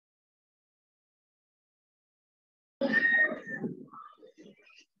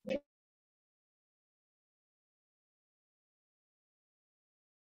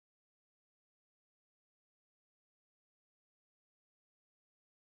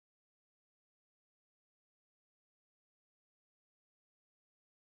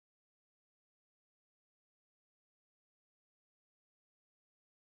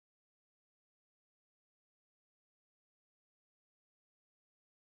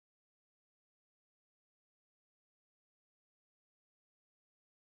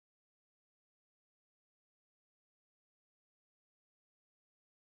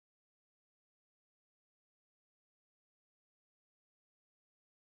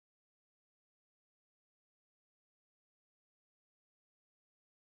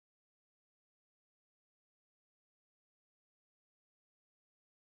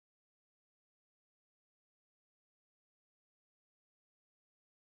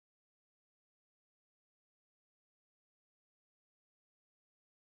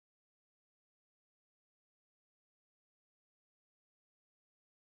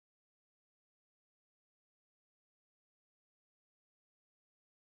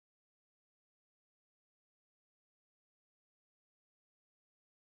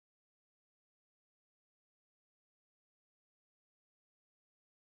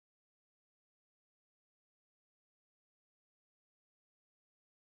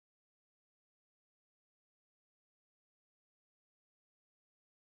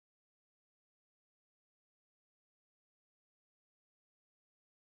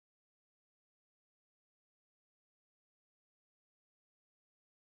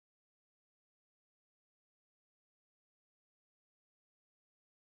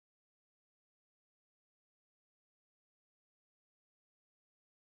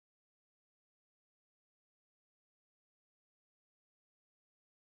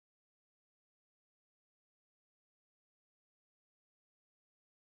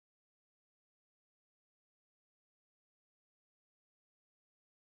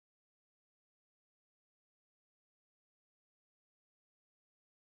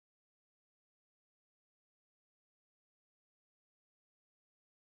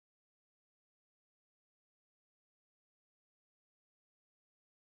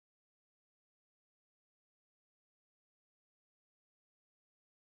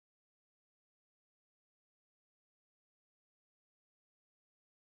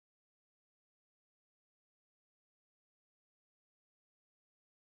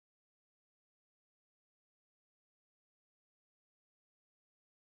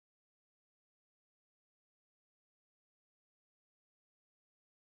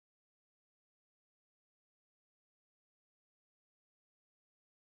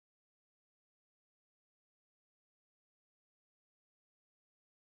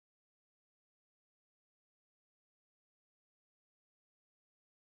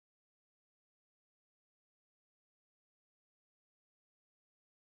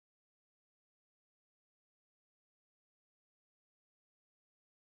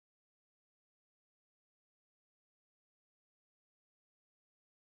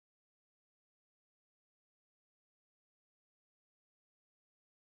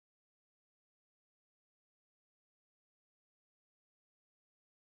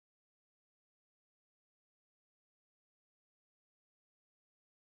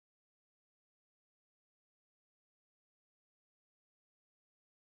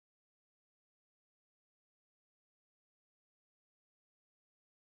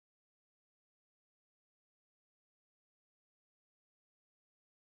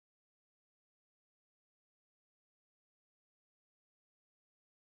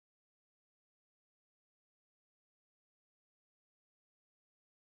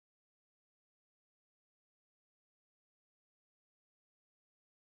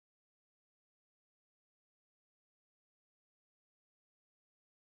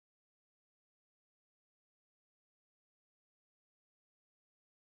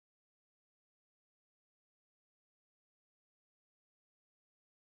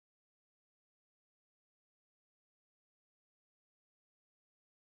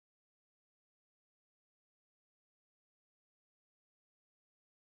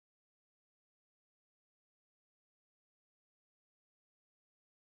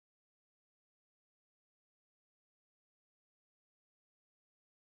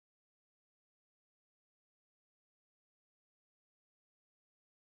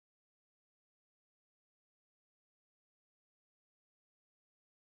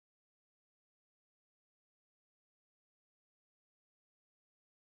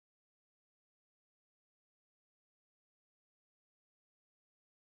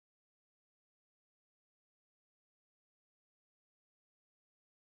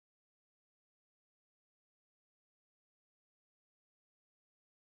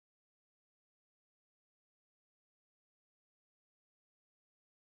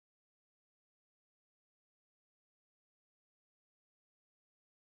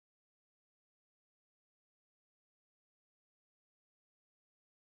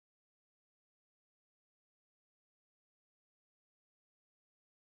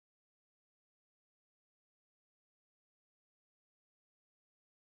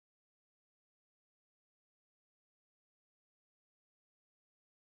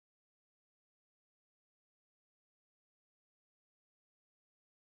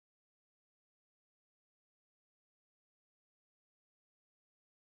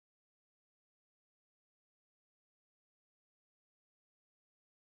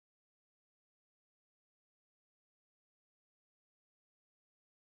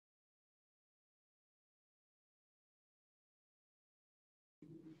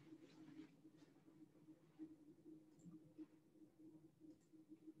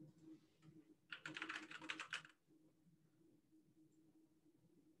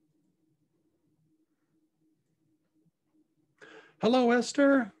Hello,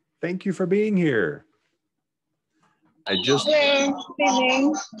 Esther. Thank you for being here. I just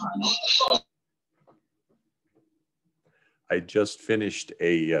finished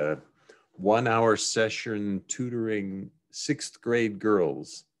a 1-hour session tutoring 6th grade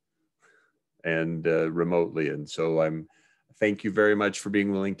girls and remotely. And so thank you very much for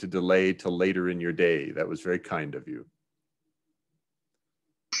being willing to delay till later in your day. That was very kind of you.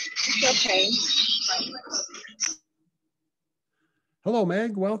 Okay. Hello,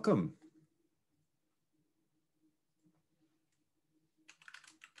 Meg, welcome.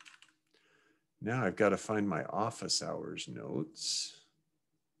 Now I've got to find my office hours notes.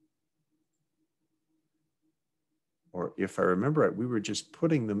 Or if I remember right, we were just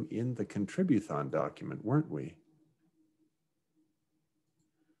putting them in the Contributhon document, weren't we?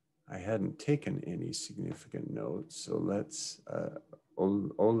 I hadn't taken any significant notes. So let's,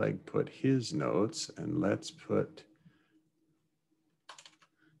 Oleg put his notes, and let's put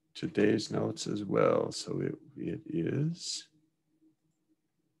today's notes as well. So it is.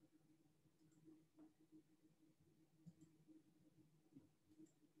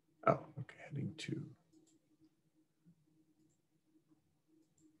 Oh, okay, heading to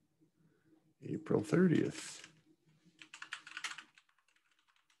April 30th.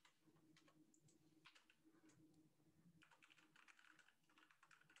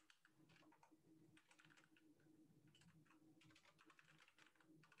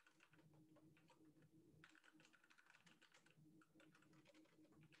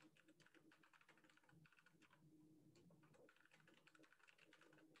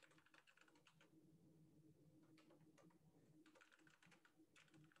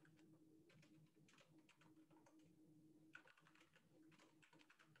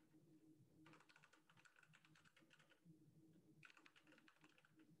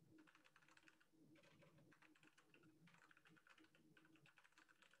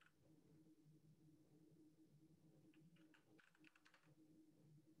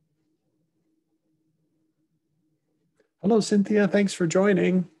 Hello, Cynthia. Thanks for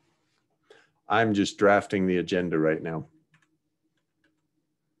joining. I'm just drafting the agenda right now.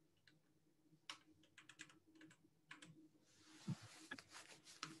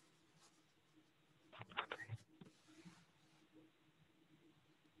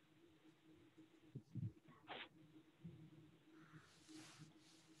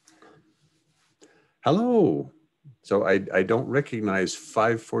 Hello. So I don't recognize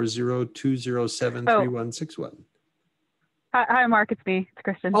 540-207-3161. Hi, Mark. It's me. It's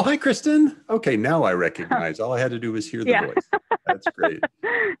Kristen. Oh, hi, Kristen. Okay, now I recognize. All I had to do was hear the voice. That's great.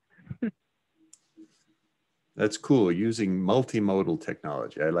 That's cool, using multimodal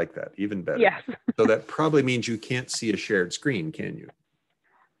technology. I like that, even better. Yes. So that probably means you can't see a shared screen, can you?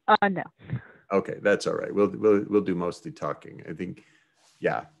 No. Okay, that's all right. We'll do mostly talking. I think,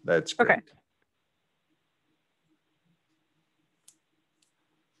 yeah, that's great. Okay.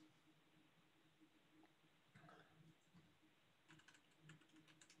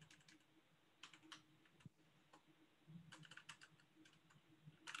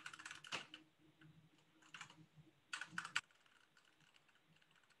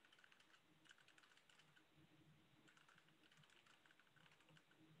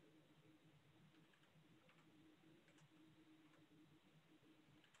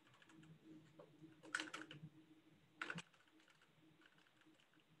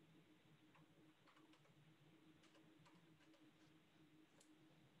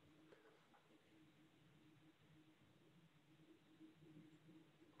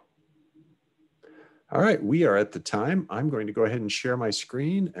 All right, we are at the time. I'm going to go ahead and share my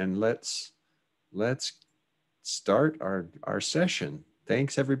screen, and let's start our session.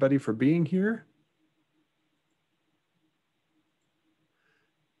 Thanks everybody for being here.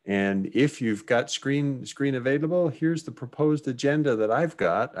 And if you've got screen available, here's the proposed agenda that I've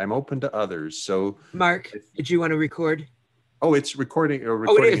got. I'm open to others. So Mark, did you want to record? Oh, it's recording.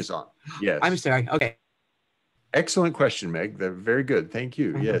 Recording is on. Yes. I'm sorry. Okay. Excellent question, Meg. They're very good. Thank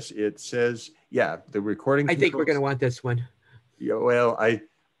you. Yes, it says, yeah, the recording. I think we're going to want this one. Yeah, well, I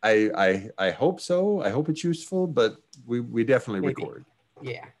hope so. I hope it's useful, but we definitely record.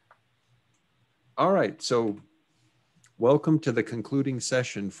 Yeah. All right. So welcome to the concluding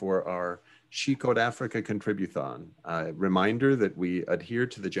session for our SheCodeAfrica Contributhon. Reminder that we adhere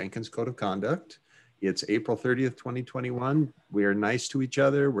to the Jenkins Code of Conduct. It's April 30th, 2021. We are nice to each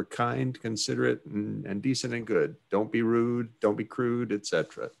other. We're kind, considerate, and decent and good. Don't be rude, don't be crude,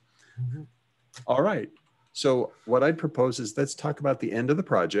 etc. All right. So what I'd propose is let's talk about the end of the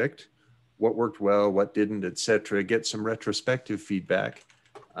project, what worked well, what didn't, etc. Get some retrospective feedback.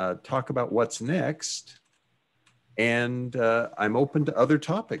 Talk about what's next. And I'm open to other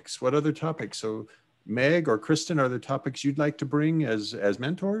topics. What other topics? So Meg or Kristen, are there topics you'd like to bring as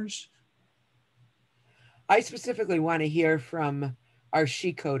mentors? I specifically want to hear from our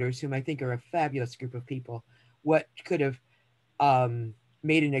SheCoders, whom I think are a fabulous group of people, what could have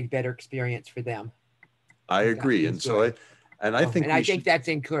made it a better experience for them. I agree. And so I think I think that's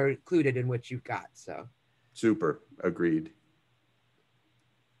included in what you've got. So super agreed.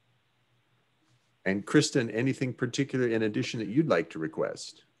 And Kristen, anything particular in addition that you'd like to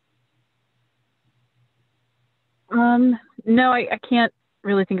request? No, I can't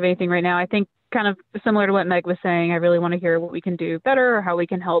really think of anything right now. I think kind of similar to what Meg was saying, I really want to hear what we can do better or how we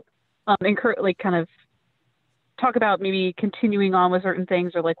can help encourage, like kind of talk about maybe continuing on with certain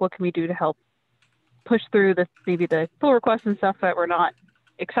things, or like what can we do to help push through this, maybe the pull requests and stuff that were not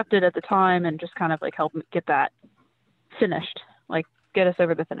accepted at the time, and just kind of like help get that finished, like get us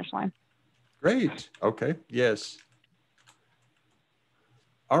over the finish line. Great. Okay. Yes.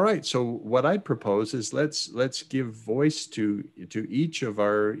 All right. So what I'd propose is let's give voice to each of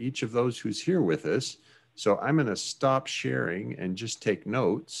those who's here with us. So I'm going to stop sharing and just take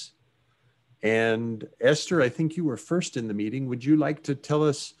notes. And Esther, I think you were first in the meeting. Would you like to tell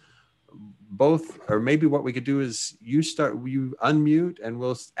us both, or maybe what we could do is you unmute and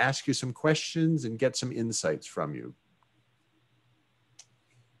we'll ask you some questions and get some insights from you.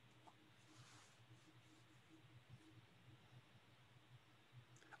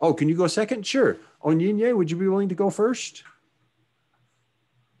 Oh, can you go second? Sure. Onyinye, would you be willing to go first?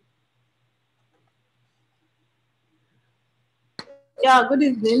 Yeah, good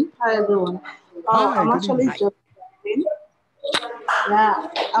evening. Hi, everyone. Hi, I'm actually just in. Yeah,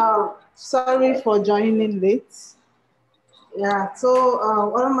 sorry for joining late. Yeah, so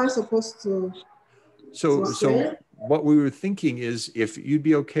what am I supposed to So what we were thinking is, if you'd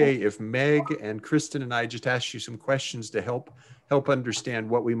be okay if Meg and Kristen and I just asked you some questions to help understand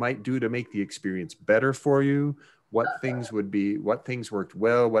what we might do to make the experience better for you, what things worked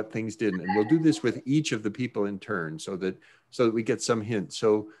well, what things didn't. And we'll do this with each of the people in turn so that we get some hints.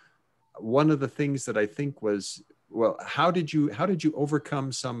 So one of the things that I think was, well, how did you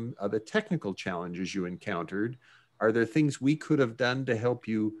overcome some of the technical challenges you encountered? Are there things we could have done to help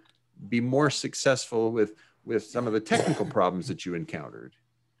you be more successful with some of the technical problems that you encountered?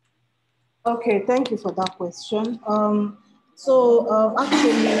 Okay, thank you for that question.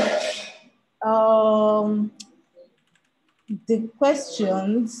 The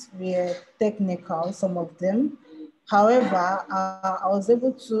questions were technical, some of them. However, I was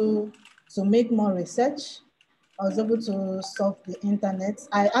able to make more research. I was able to surf the internet.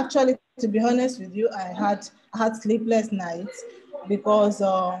 I actually, to be honest with you, I had sleepless nights because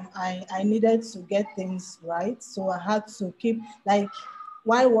I needed to get things right. So I had to keep, like,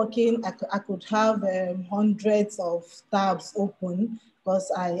 while working, I could have hundreds of tabs open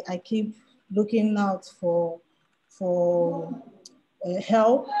because I keep looking out for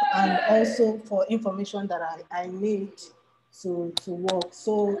help and also for information that I need to work.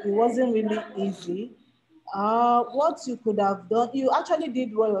 So it wasn't really easy. What you could have done, you actually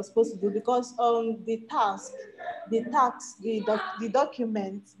did what you were supposed to do, because the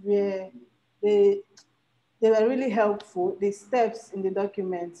documents they were really helpful. The steps in the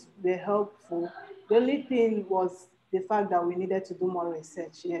documents were helpful. The only thing was the fact that we needed to do more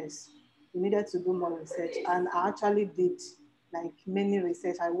research. Yes, we needed to do more research. And I actually did like many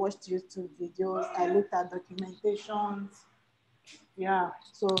research. I watched YouTube videos. I looked at documentations. Yeah,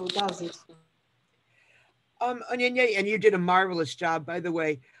 so that's it. Onyinye, and you did a marvelous job, by the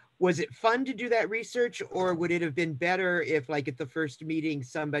way. Was it fun to do that research, or would it have been better if, like at the first meeting,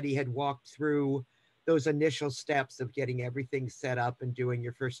 somebody had walked through those initial steps of getting everything set up and doing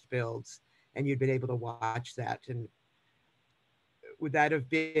your first builds, and you'd been able to watch that? And would that have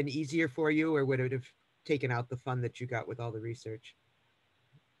been easier for you, or would it have taken out the fun that you got with all the research?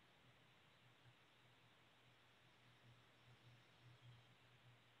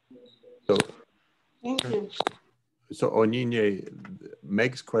 So, thank you. So Onyinye,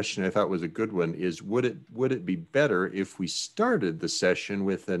 Meg's question I thought was a good one, is would it be better if we started the session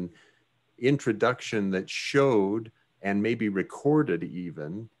with an introduction that showed and maybe recorded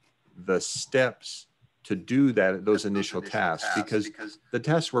even the steps to do those initial tasks, because the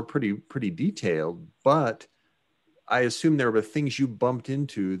tasks were pretty detailed, but I assume there were things you bumped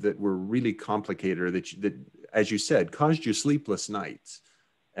into that were really complicated, or that as you said, caused you sleepless nights.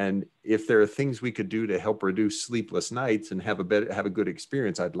 And if there are things we could do to help reduce sleepless nights and have a good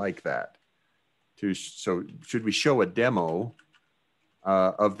experience, I'd like that. So should we show a demo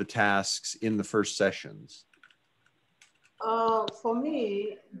of the tasks in the first sessions? For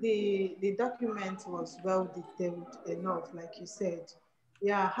me, the document was well detailed enough, like you said.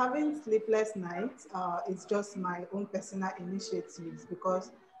 Yeah, having sleepless nights is just my own personal initiatives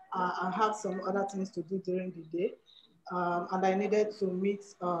because I have some other things to do during the day, and I needed to meet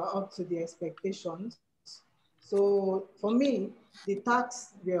up to the expectations. So for me, the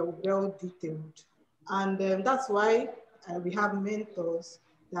tasks were well detailed, and that's why we have mentors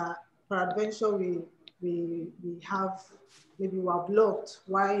that peradventure we have maybe we are blocked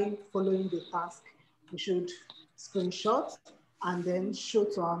while following the task. We should screenshot and then show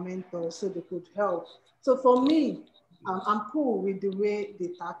to our mentors so they could help. So for me, I'm cool with the way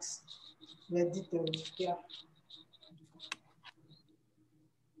the tasks were detailed. Yeah.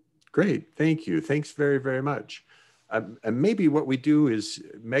 Great, thank you. Thanks very, very much. And maybe what we do is,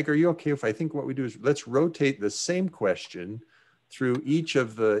 Meg, are you okay if I think what we do is let's rotate the same question through each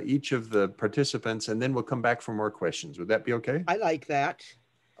of the participants, and then we'll come back for more questions. Would that be okay? I like that.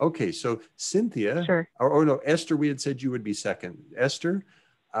 Okay, so Cynthia, Sure. or no, Esther, we had said you would be second. Esther,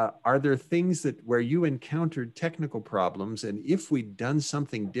 are there things that where you encountered technical problems, and if we'd done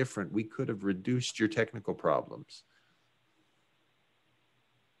something different, we could have reduced your technical problems?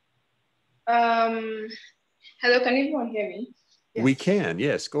 Hello, can everyone hear me? Yes. We can,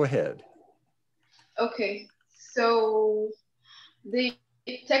 yes, go ahead. Okay, so the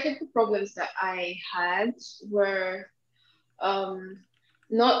technical problems that I had were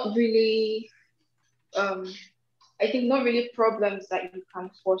not really, I think not really problems that you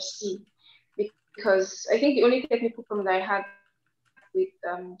can foresee, because I think the only technical problem that I had with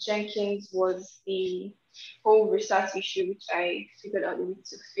Jenkins was the whole research issue, which I figured out a need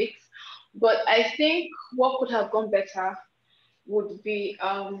to fix. But I think what could have gone better would be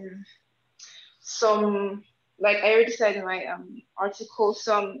some, like I already said in my article,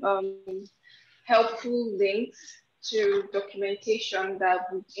 some helpful links to documentation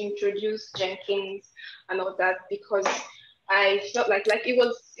that would introduce Jenkins and all that, because I felt like it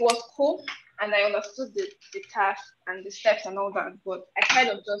was cool and I understood the task and the steps and all that, but I kind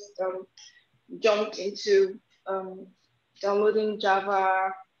of just jumped into downloading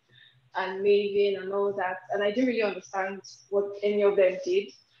Java and Maven and all that, and I didn't really understand what any of them did,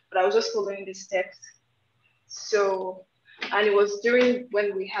 but I was just following the steps. So, and it was during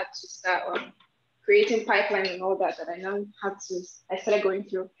when we had to start creating pipeline and all that I started going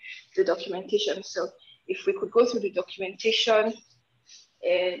through the documentation. So if we could go through the documentation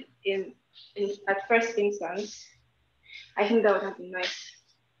in at first instance, I think that would have been nice.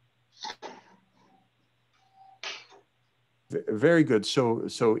 Very good.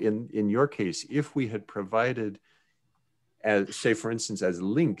 So in your case, if we had provided, as say for instance, as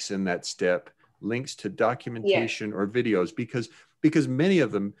links in that step, links to documentation or videos, because many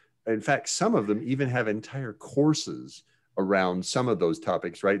of them, in fact, some of them even have entire courses around some of those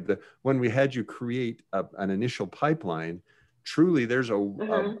topics, right? When we had you create an initial pipeline, truly there's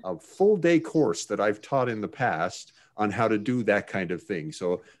a full day course that I've taught in the past on how to do that kind of thing.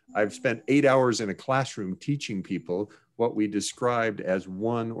 So I've spent 8 hours in a classroom teaching people what we described as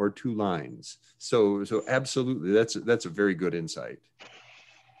 1 or 2 lines. So absolutely, that's a very good insight.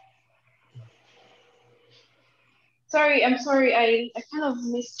 Sorry, I'm sorry, I kind of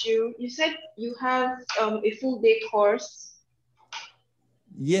missed you. You said you have a full day course.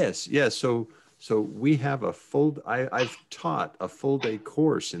 Yes. So we have I've taught a full day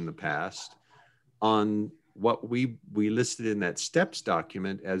course in the past on what we listed in that steps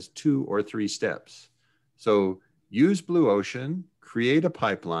document as 2 or 3 steps. So use Blue Ocean, create a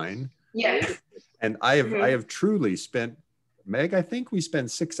pipeline. Yeah. And I have truly spent, Meg, I think we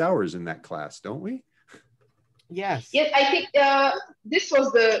spent 6 hours in that class, don't we? Yes. Yes, I think this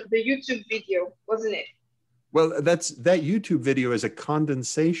was the YouTube video, wasn't it? Well, that YouTube video is a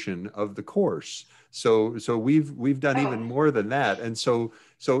condensation of the course. So we've done even more than that. And so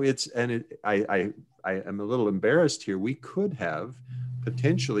it's, and I am a little embarrassed here. We could have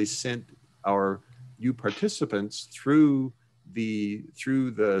potentially sent you participants through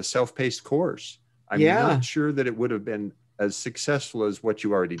the self-paced course. I'm not sure that it would have been as successful as what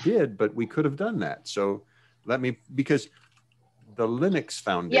you already did, but we could have done that. So because the Linux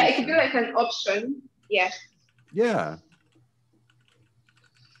Foundation. Yeah, it could be like an option. Yeah. Yeah.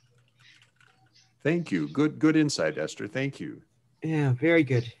 Thank you. Good insight, Esther. Thank you. Yeah, very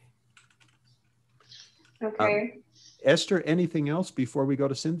good. Okay. Esther, anything else before we go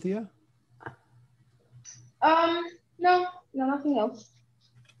to Cynthia? No, nothing else.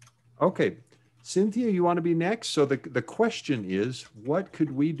 Okay. Cynthia, you want to be next? So the question is, what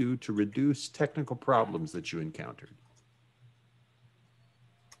could we do to reduce technical problems that you encountered?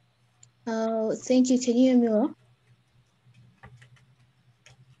 Thank you. Can you hear me well?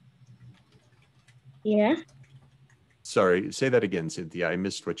 Yeah. Sorry, say that again, Cynthia. I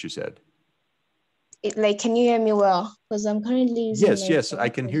missed what you said. Like, can you hear me well? Because I'm currently using Yes, my yes, phone. I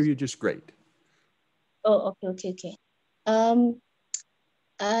can hear you just great. Oh, okay.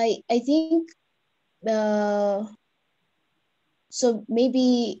 I think so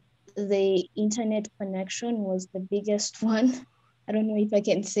maybe the internet connection was the biggest one. I don't know if I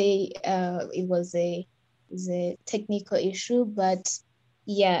can say it was a technical issue, but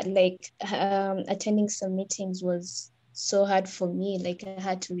yeah, like attending some meetings was so hard for me. Like I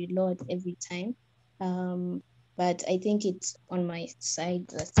had to reload every time. But I think it's on my side.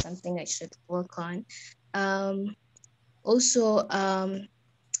 That's something I should work on. Also,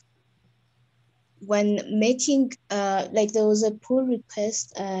 when making like there was a pull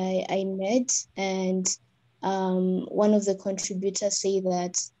request I made, and one of the contributors say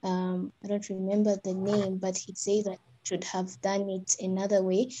that I don't remember the name, but he said that should have done it another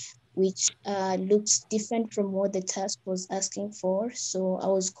way, which looks different from what the task was asking for. So I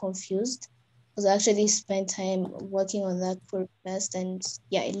was confused because I actually spent time working on that pull request, and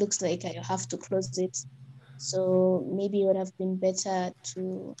yeah, it looks like I have to close it. So maybe it would have been better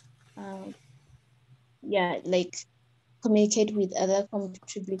to yeah, like communicate with other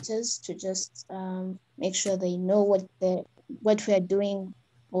contributors to just make sure they know what we are doing,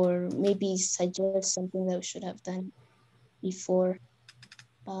 or maybe suggest something that we should have done before.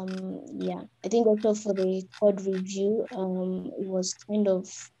 Yeah, I think also for the code review, it was kind of,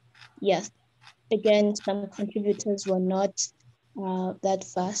 yes, again, some contributors were not that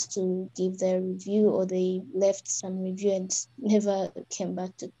fast to give their review, or they left some review and never came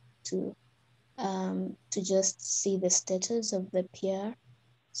back to just see the status of the PR.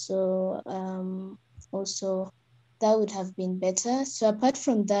 So also that would have been better. So apart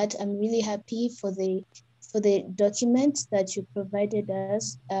from that, I'm really happy for the documents that you provided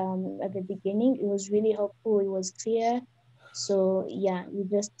us at the beginning. It was really helpful. It was clear. So yeah, we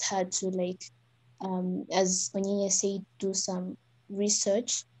just had to, like, as Onyinye said, do some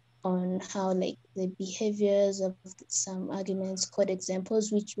research on how, like, the behaviors of some arguments, code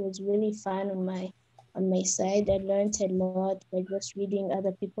examples, which was really fun on my side. I learned a lot by just reading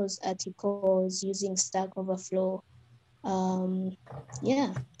other people's articles, using Stack Overflow.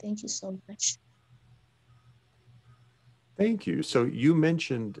 Yeah, thank you so much. Thank you. So you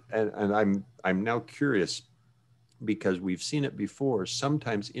mentioned, and I'm now curious, because we've seen it before,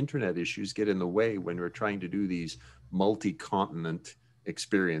 sometimes internet issues get in the way when we're trying to do these multi-continent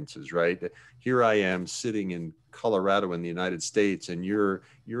experiences, right? Here I am sitting in Colorado in the United States, and you're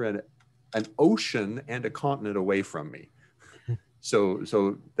an ocean and a continent away from me.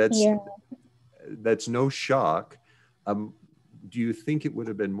 So that's no shock. Do you think it would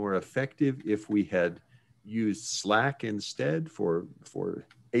have been more effective if we had used Slack instead for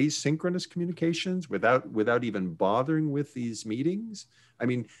asynchronous communications without even bothering with these meetings? I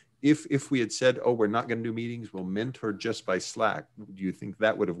mean, if we had said, oh, we're not going to do meetings, we'll mentor just by Slack, do you think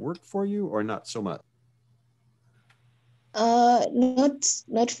that would have worked for you, or not so much?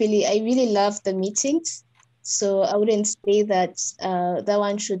 Not really. I really love the meetings, so I wouldn't say that that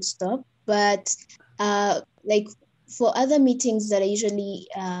one should stop. But like for other meetings that I usually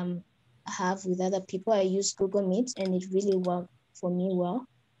have with other people, I use Google Meet, and it really worked for me well.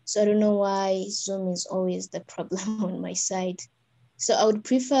 So I don't know why Zoom is always the problem on my side. So I would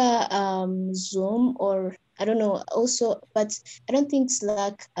prefer Zoom, or I don't know also, but I don't think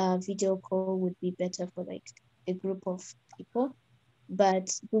Slack video call would be better for, like, a group of people.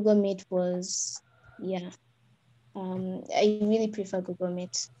 But Google Meet was, yeah, I really prefer Google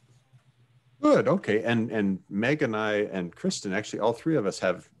Meet. Good. Okay. And Meg and I and Kristen, actually, all three of us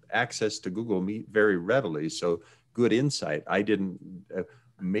have access to Google Meet very readily. So good insight. I didn't.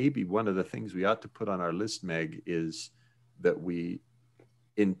 Maybe one of the things we ought to put on our list, Meg, is that we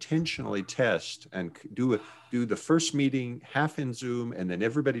intentionally test and do the first meeting half in Zoom, and then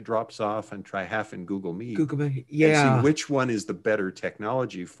everybody drops off, and try half in Google Meet. Yeah. And see which one is the better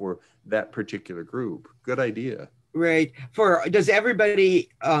technology for that particular group. Good idea. Right. Does everybody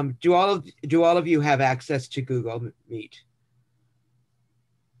do all of you have access to Google Meet?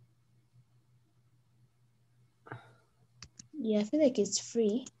 Yeah, I feel like it's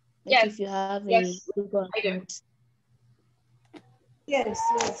free. Like, Yes. if you have a Yes, Google I do. account. Yes.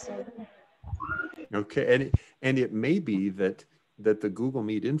 Okay, and it may be that the Google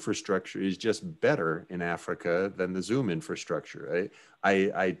Meet infrastructure is just better in Africa than the Zoom infrastructure.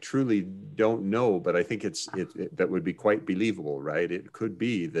 I truly don't know, but I think that would be quite believable, right? It could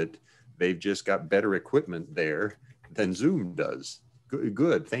be that they've just got better equipment there than Zoom does.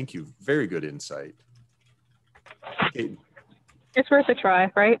 Good. Thank you. Very good insight. Okay. It's worth a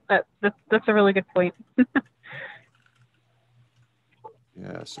try, right? That's a really good point.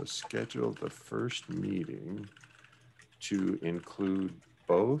 Yeah, so schedule the first meeting to include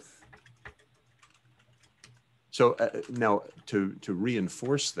both. So now to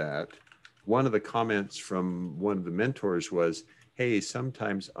reinforce that, one of the comments from one of the mentors was, hey,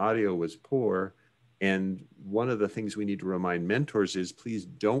 sometimes audio was poor. And one of the things we need to remind mentors is please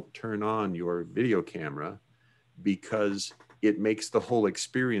don't turn on your video camera because it makes the whole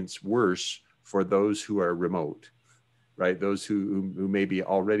experience worse for those who are remote, right? Those who maybe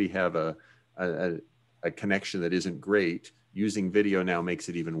already have a connection that isn't great. Using video now makes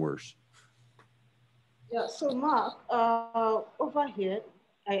it even worse. Yeah, so Mark, over here,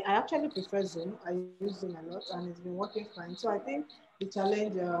 I actually prefer Zoom. I use Zoom a lot and it's been working fine. So I think the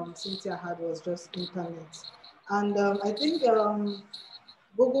challenge Cynthia had was just internet. And I think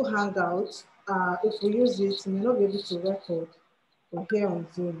Google Hangouts, if we use it, we may not be able to record. But here on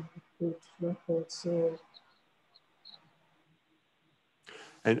Zoom, we could record. So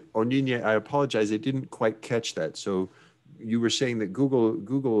And Onyinye, I apologize, I didn't quite catch that. So you were saying that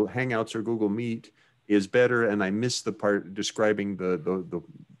Google Hangouts or Google Meet is better, and I missed the part describing the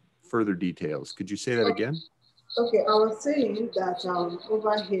further details. Could you say that again? okay, I was saying that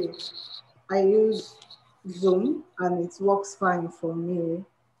over here, I use Zoom and it works fine for me.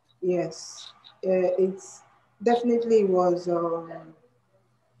 Yes, it's definitely was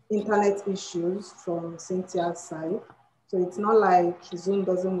internet issues from Cynthia's side. So it's not like Zoom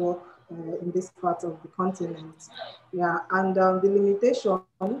doesn't work in this part of the continent. Yeah, and the limitation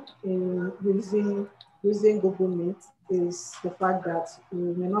in using Google Meet is the fact that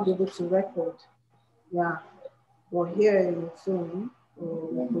you may not be able to record. Yeah, but here in Zoom,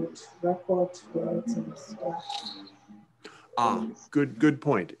 we could record the meetings. Yeah. Ah, good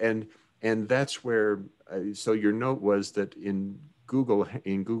point. And that's where, so your note was that in Google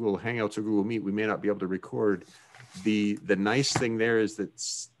Hangouts or Google Meet, we may not be able to record. The nice thing there is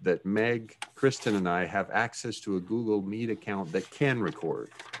that Meg, Kristen, and I have access to a Google Meet account that can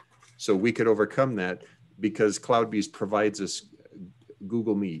record. So we could overcome that because CloudBees provides us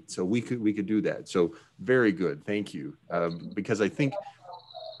Google Meet. So we could do that. So very good, thank you. Because I think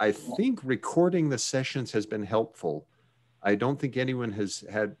recording the sessions has been helpful. I don't think anyone has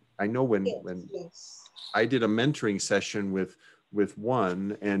had, I know when I did a mentoring session with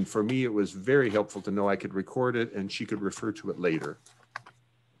one, and for me, it was very helpful to know I could record it and she could refer to it later.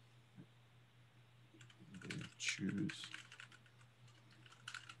 Choose.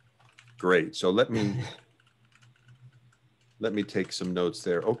 Great, so let me take some notes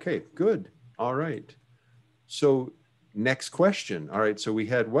there. Okay, good, all right. So next question. All right, so we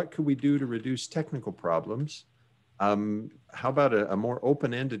had, what could we do to reduce technical problems? How about a more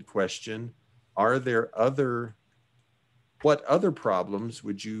open-ended question? Are there what other problems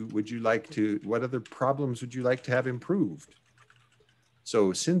would you like to have improved?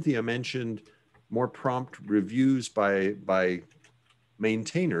 So Cynthia mentioned more prompt reviews by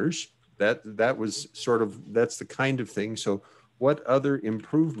maintainers. That was sort of, that's the kind of thing. So what other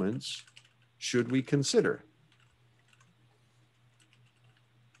improvements should we consider?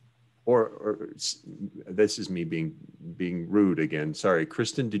 Or this is me being rude again. Sorry,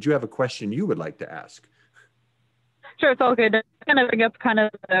 Kristen, did you have a question you would like to ask? Sure, it's all good. Kind of bring up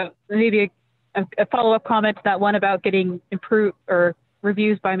maybe a follow-up comment to that one about getting improved or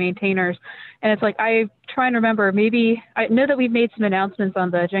reviews by maintainers. And it's like, I try and remember, maybe I know that we've made some announcements on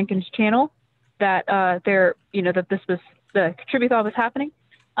the Jenkins channel that that this was, the contributhon was happening.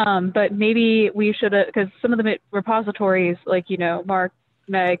 But maybe we should, because some of the repositories, like, Mark,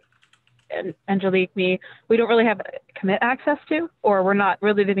 Meg, and Angelique, me, we don't really have commit access to, or we're not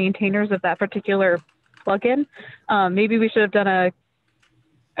really the maintainers of that particular plugin. Maybe we should have done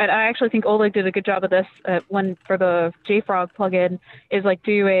and I actually think Oleg did a good job of this one for the JFrog plugin, is like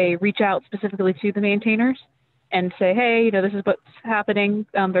do a reach out specifically to the maintainers and say, hey, this is what's happening.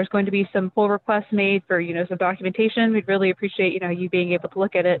 There's going to be some pull requests made for, some documentation. We'd really appreciate, you being able to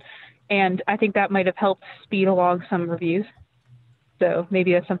look at it. And I think that might have helped speed along some reviews. So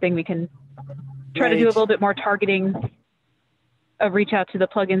maybe that's something we can try to do a little bit more targeting of reach out to the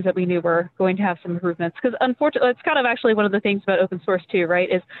plugins that we knew were going to have some improvements. Because unfortunately, it's kind of actually one of the things about open source too,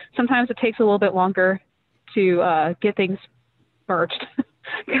 right? Is sometimes it takes a little bit longer to get things merged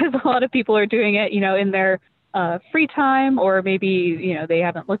because a lot of people are doing it, in their free time, or maybe, they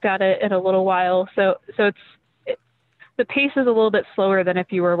haven't looked at it in a little while. So the pace is a little bit slower than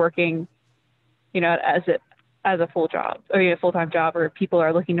if you were working, as a full job or a full-time job, or people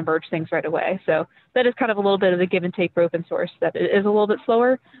are looking to merge things right away. So that is kind of a little bit of the give and take for open source, that it is a little bit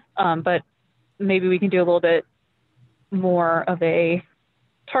slower, but maybe we can do a little bit more of a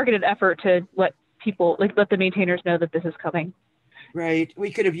targeted effort to let people, like let the maintainers know that this is coming. Right.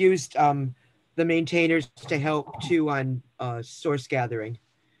 We could have used the maintainers to help too on source gathering,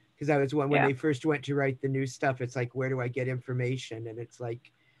 because that was when they first went to write the new stuff. It's like, where do I get information? And it's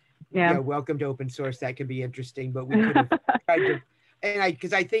like, yeah, welcome to open source. That can be interesting, but we could have tried to, and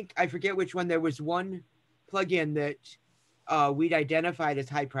because I think, I forget which one, there was one plugin that we'd identified as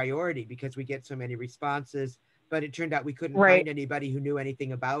high priority because we get so many responses, but it turned out we couldn't find anybody who knew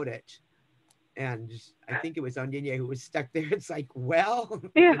anything about it. And I think it was Onyinye who was stuck there. It's like, well,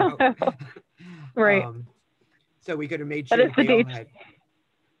 yeah, you know. right. So we could have made sure that they all had,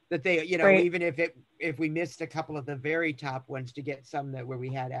 that they, you know, right. even if we missed a couple of the very top ones, to get some that where we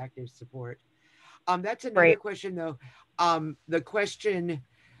had active support. That's another question though. The question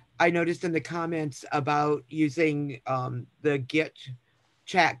I noticed in the comments about using the Git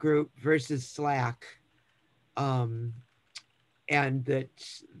chat group versus Slack. And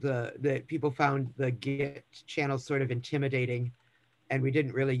that people found the Git channel sort of intimidating, and we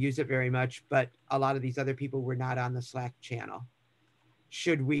didn't really use it very much, but a lot of these other people were not on the Slack channel.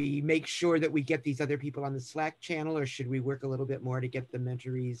 Should we make sure that we get these other people on the Slack channel, or should we work a little bit more to get the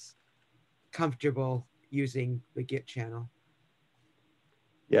mentorees comfortable using the Git channel?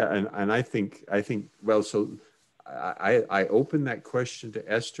 Yeah, and I think, well, so I open that question to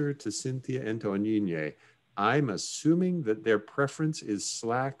Esther, to Cynthia, and to Onyinye. I'm assuming that their preference is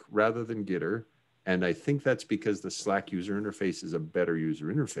Slack rather than Gitter. And I think that's because the Slack user interface is a better user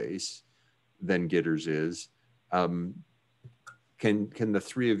interface than Gitter's is. Can the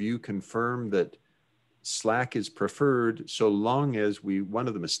three of you confirm that Slack is preferred, so long as one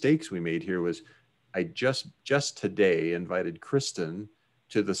of the mistakes we made here was I just today invited Kristen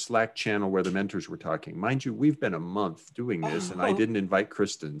to the Slack channel where the mentors were talking. Mind you, we've been a month doing this, and I didn't invite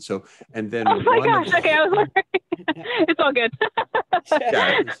Kristen. So, and then oh my gosh, okay, I was like, it's all good.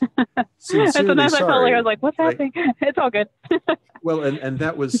 Yeah, sincerely and sometimes sorry. I felt like I was like, what's happening? It's all good. Well, and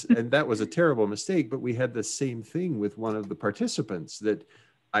that was a terrible mistake. But we had the same thing with one of the participants that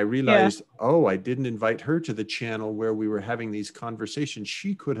I realized, oh, I didn't invite her to the channel where we were having these conversations.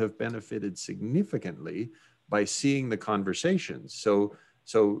 She could have benefited significantly by seeing the conversations.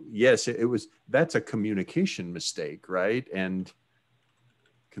 So yes, that's a communication mistake, right? And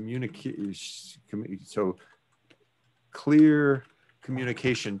so clear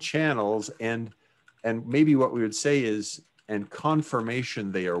communication channels, and maybe what we would say is, and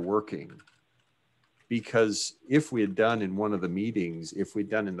confirmation they are working. Because if we had done in one of the meetings, if we'd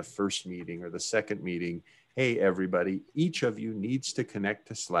done in the first meeting or the second meeting, hey, everybody, each of you needs to connect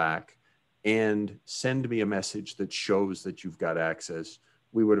to Slack and send me a message that shows that you've got access,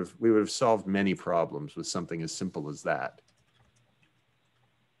 we would have solved many problems with something as simple as that.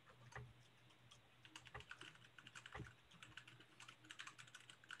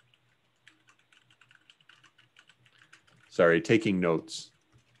 Sorry, taking notes.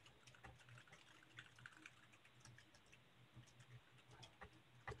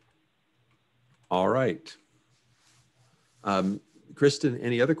 All right. Kristen,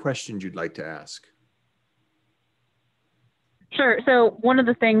 any other questions you'd like to ask? Sure. So one of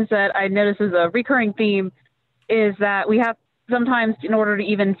the things that I notice is a recurring theme is that we have sometimes, in order to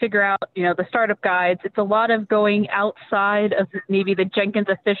even figure out, the startup guides, it's a lot of going outside of maybe the Jenkins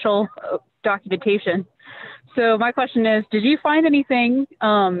official documentation. So my question is, did you find anything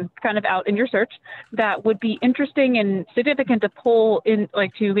kind of out in your search that would be interesting and significant to pull in,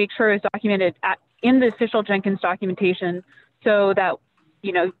 like to make sure it's documented in the official Jenkins documentation, so that,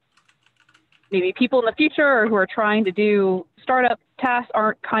 maybe people in the future or who are trying to do startup tasks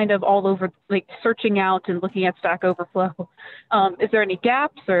aren't kind of all over, like searching out and looking at Stack Overflow? Is there any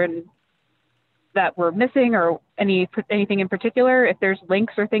gaps or that we're missing, or anything in particular? If there's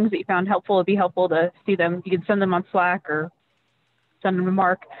links or things that you found helpful, it'd be helpful to see them. You can send them on Slack or send them to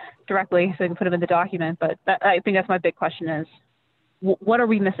Mark directly so you can put them in the document. But I think that's my big question is, what are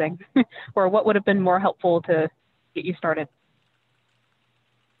we missing? Or what would have been more helpful to get you started?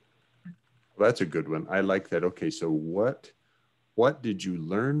 Well, that's a good one. I like that. Okay, so what did you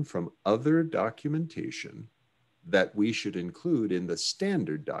learn from other documentation that we should include in the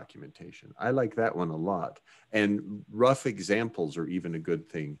standard documentation? I like that one a lot. And rough examples are even a good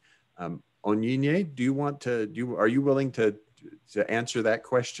thing. Onyinye, are you willing to answer that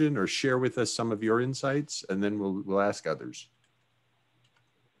question or share with us some of your insights, and then we'll ask others.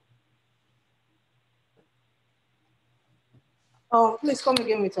 Oh, please come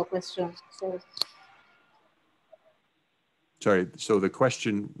again with your question. Sorry. So the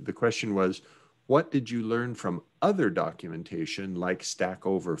question was, what did you learn from other documentation like Stack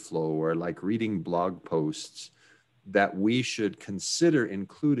Overflow or like reading blog posts that we should consider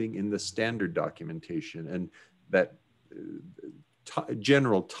including in the standard documentation, and that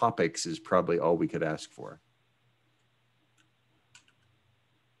general topics is probably all we could ask for.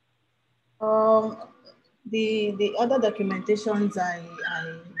 The other documentations I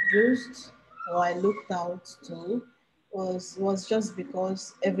used or I looked out to was just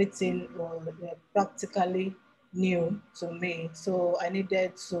because everything was practically new to me. So I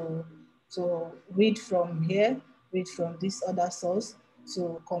needed to read from here, read from this other source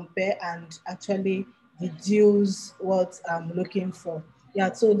to compare and actually deduce what I'm looking for.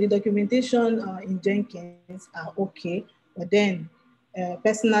 Yeah, so the documentation in Jenkins are okay, but then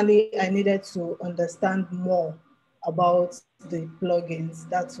personally, I needed to understand more about the plugins.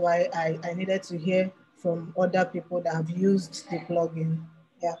 That's why I needed to hear from other people that have used the plugin.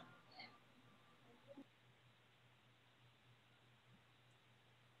 Yeah.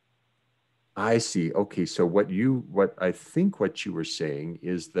 I see. Okay, so what I think what you were saying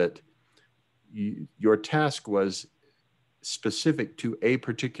is that your task was specific to a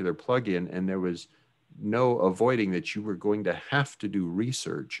particular plugin, and there was no avoiding that you were going to have to do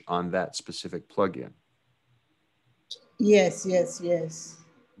research on that specific plugin. Yes, yes, yes.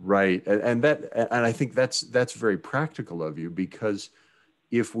 Right, and I think that's very practical of you, because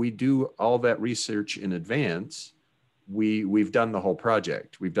if we do all that research in advance, we've done the whole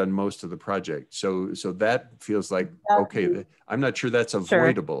project. We've done most of the project. So that feels like, okay, I'm not sure that's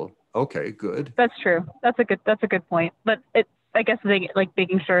avoidable. Sure. Okay, good. That's true. That's a good point. But I guess like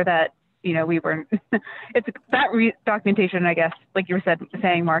making sure that, you know, we weren't, it's that documentation, I guess, like you were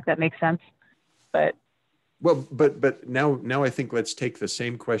saying, Mark, that makes sense. But well, but now I think let's take the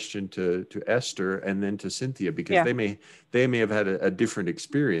same question to Esther and then to Cynthia, because yeah, they may have had a different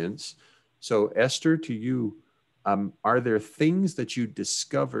experience. So Esther, to you, are there things that you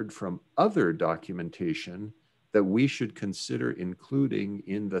discovered from other documentation that we should consider including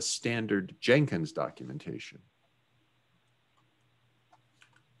in the standard Jenkins documentation?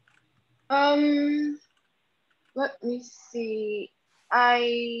 Let me see.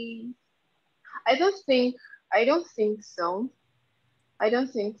 I don't think so. I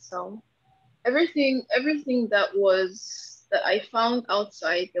don't think so. Everything that I found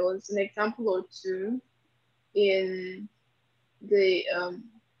outside, there was an example or two in the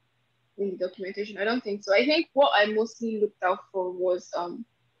documentation. I don't think so. I think what I mostly looked out for was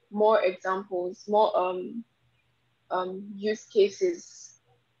more examples, more use cases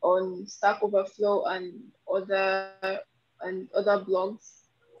on Stack Overflow and other blogs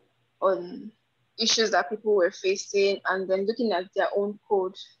on issues that people were facing, and then looking at their own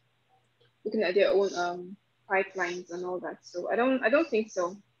code, looking at their own pipelines and all that. So I don't think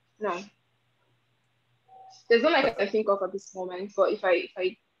so. No. There's none I can think of at this moment, but if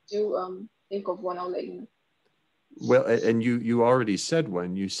I do think of one, I'll let you know. Well, and you already said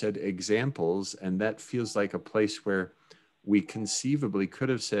one. You said examples, and that feels like a place where we conceivably could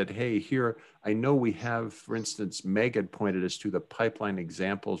have said, hey, here, I know we have, for instance, Meg had pointed us to the pipeline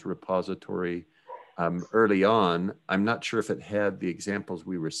examples repository early on. I'm not sure if it had the examples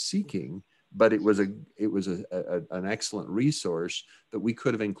we were seeking, but it was an excellent resource that we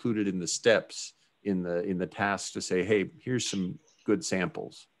could have included in the steps in the task to say, hey, here's some good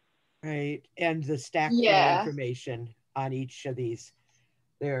samples. Right, and the stack flow information on each of these.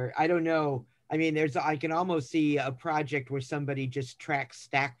 There, I don't know. I mean, I can almost see a project where somebody just tracks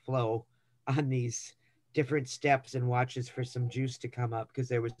stack flow on these different steps and watches for some juice to come up, because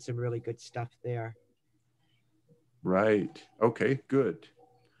there was some really good stuff there. Right. Okay, good.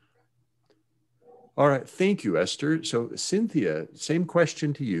 All right. Thank you, Esther. So Cynthia, same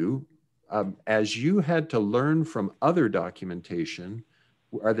question to you. As you had to learn from other documentation,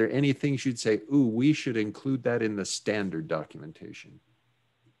 are there any things you'd say, ooh, we should include that in the standard documentation?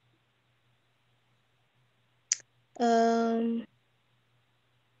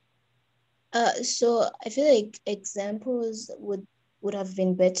 So I feel like examples would have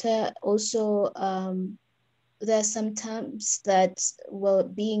been better. Also, there are some terms that were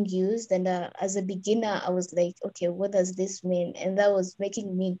being used, and as a beginner, I was like, okay, what does this mean? And that was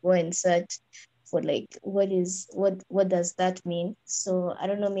making me go and search for like, what does that mean? So I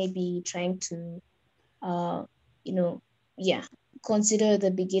don't know, maybe trying to, consider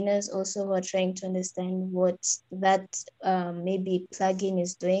the beginners also who are trying to understand what that maybe plugin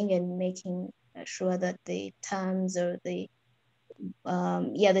is doing, and making sure that the terms or the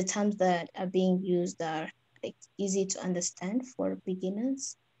terms that are being used are like easy to understand for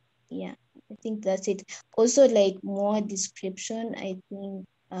beginners. Yeah, I think that's it. Also, like more description, I think,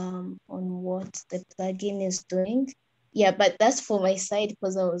 on what the plugin is doing. Yeah, but that's for my side,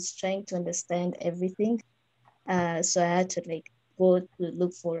 because I was trying to understand everything. So I had to like go to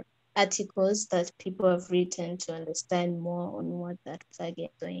look for articles that people have written to understand more on what that plugin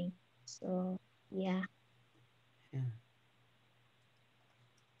is doing. So yeah. Yeah.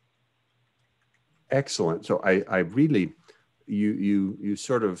 Excellent. So I really, you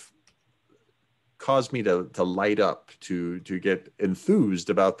sort of caused me to light up, to get enthused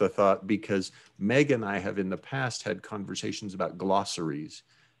about the thought, because Meg and I have in the past had conversations about glossaries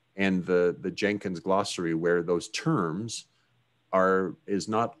and the Jenkins glossary, where those terms is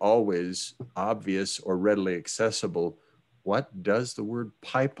not always obvious or readily accessible. What does the word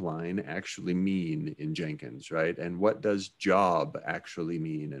pipeline actually mean in Jenkins, right? And what does job actually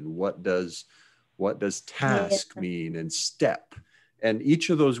mean? And what does task mean, and step? And each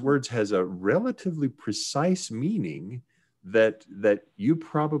of those words has a relatively precise meaning that you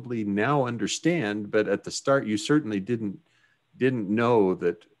probably now understand, but at the start you certainly didn't know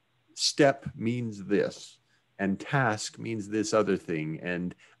that step means this and task means this other thing,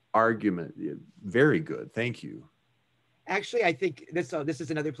 and argument. Very good. Thank you. Actually, I think this is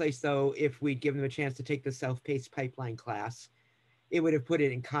another place, though, if we'd given them a chance to take the self-paced pipeline class, it would have put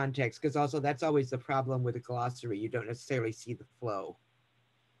it in context, because also that's always the problem with a glossary. You don't necessarily see the flow.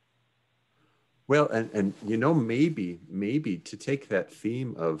 Well, and you know, maybe to take that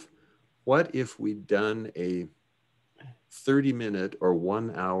theme of what if we'd done a 30-minute or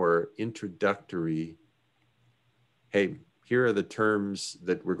 1 hour introductory, hey, here are the terms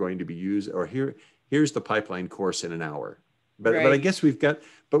that we're going to be used, or here's the pipeline course in an hour. But Right. but I guess we've got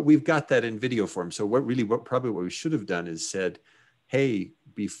that in video form. So what we should have done is said, hey,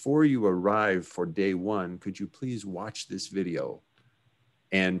 before you arrive for day one, could you please watch this video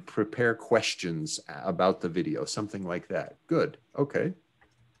and prepare questions about the video, something like that. Good. Okay.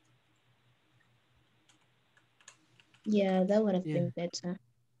 Yeah, that would have been better.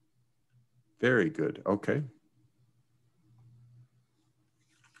 Very good. Okay.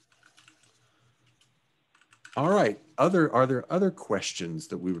 All right. Are there other questions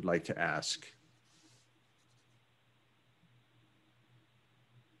that we would like to ask?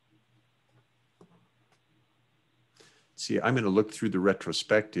 See, I'm going to look through the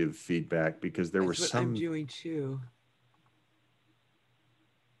retrospective feedback, because there were some. I'm doing too.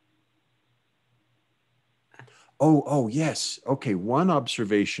 Oh, yes. Okay. One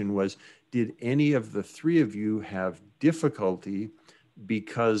observation was, did any of the three of you have difficulty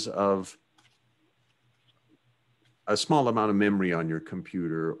because of a small amount of memory on your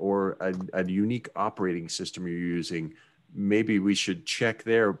computer, or a unique operating system you're using? Maybe we should check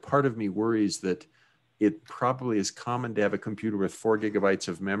there. Part of me worries that it probably is common to have a computer with 4 gigabytes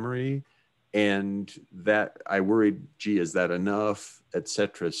of memory, and that I worried, gee, is that enough,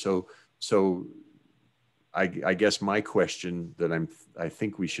 etc. So I guess my question that I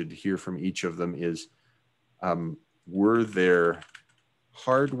think we should hear from each of them is, were there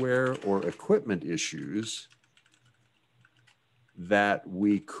hardware or equipment issues that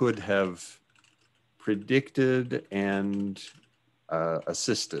we could have predicted and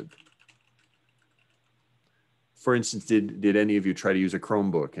assisted? For instance, did any of you try to use a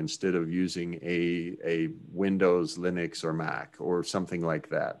Chromebook instead of using a Windows, Linux, or Mac, or something like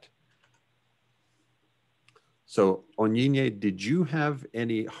that? So, Onyinye, did you have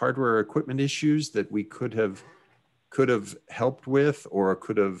any hardware or equipment issues that we could have helped with, or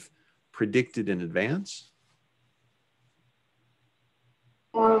could have predicted in advance?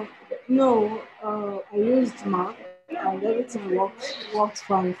 No, I used Mac and everything worked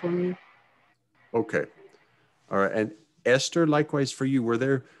fine for me. Okay. All right. And Esther, likewise for you, were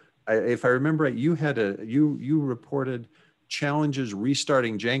there, if I remember right, you had you reported challenges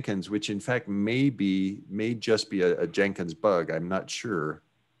restarting Jenkins, which in fact may just be a Jenkins bug. I'm not sure.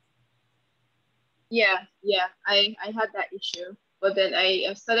 Yeah, I had that issue, but then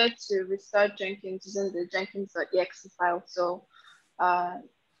I started to restart Jenkins using the Jenkins.exe file. So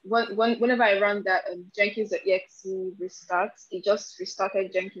whenever I run that Jenkins.exe restarts, it just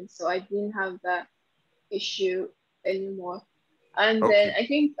restarted Jenkins. So I didn't have that issue anymore. And Okay. then I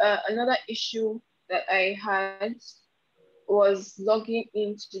think another issue that I had was logging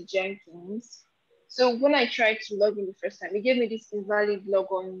into Jenkins. So when I tried to log in the first time, it gave me this invalid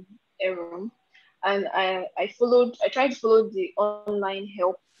logon error. And I tried to follow the online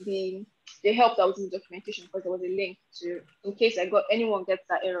help, the help that was in the documentation, because there was a link to, in case anyone gets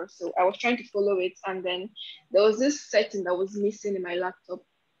that error. So I was trying to follow it, and then there was this setting that was missing in my laptop.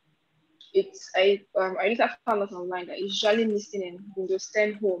 I later found out online that it's usually missing in Windows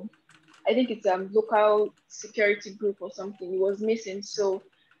 10 Home. I think it's local security group or something. It was missing, so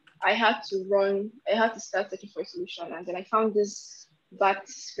I had to start searching for a solution, and then I found this bat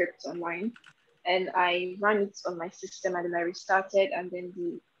script online. and I ran it on my system, and then I restarted, and then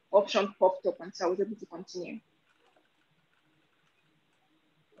the option popped up, and so I was able to continue.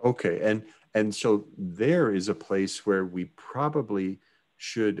 Okay, and so there is a place where we probably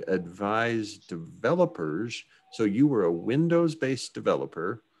should advise developers. So you were a Windows-based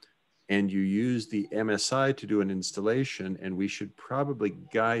developer and you use the MSI to do an installation, and we should probably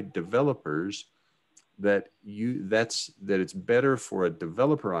guide developers that it's better for a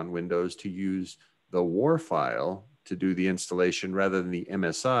developer on Windows to use the WAR file to do the installation rather than the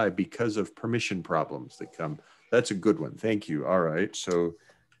MSI because of permission problems that come. That's a good one. Thank you. All right. So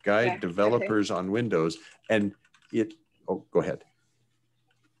guide developers on Windows, and oh, go ahead.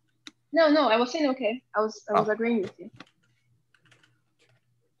 No, I was saying okay. I was agreeing with you.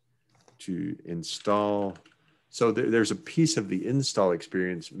 To install. So there's a piece of the install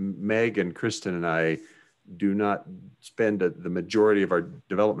experience. Meg and Kristen and I do not spend the majority of our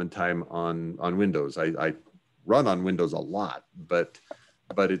development time on Windows. I run on Windows a lot, but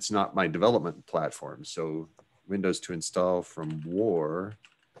it's not my development platform. So Windows to install from WAR,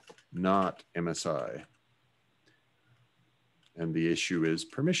 not MSI. And the issue is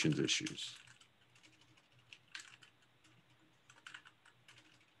permissions issues.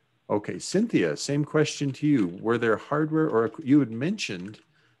 Okay, Cynthia, same question to you. Were there hardware or you had mentioned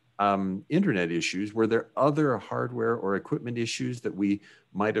internet issues? Were there other hardware or equipment issues that we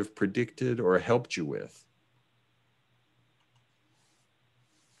might have predicted or helped you with?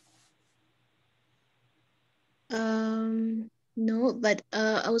 No, but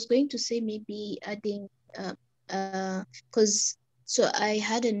I was going to say maybe adding because so I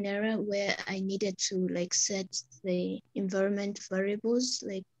had an error where I needed to like set the environment variables,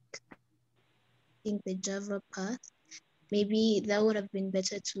 like I think the Java path. Maybe that would have been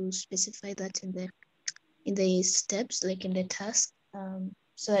better to specify that in the steps, like in the task,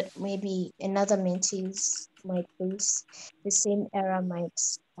 so that maybe another mentees might face the same error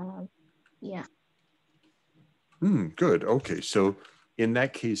yeah. Good. Okay. So in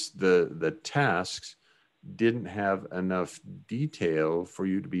that case, the tasks didn't have enough detail for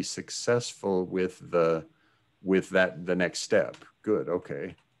you to be successful with the next step. Good.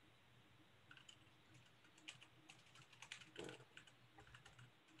 Okay.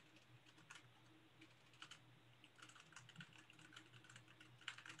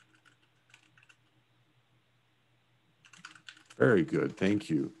 Very good.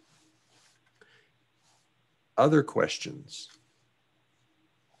 Thank you. Other questions?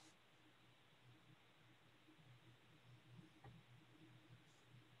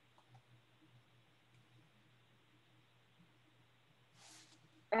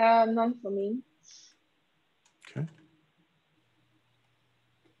 None for me. Okay.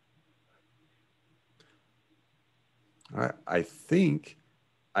 All right.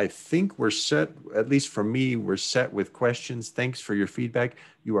 I think we're set, at least for me, we're set with questions. Thanks for your feedback.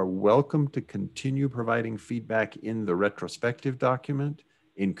 You are welcome to continue providing feedback in the retrospective document.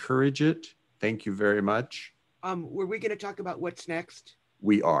 Encourage it. Thank you very much. Were we going to talk about what's next?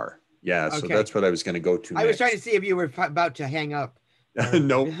 We are. Yeah, okay. So that's what I was going to go to next. I was trying to see if you were about to hang up.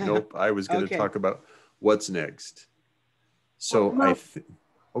 Nope. I was going to talk about what's next. So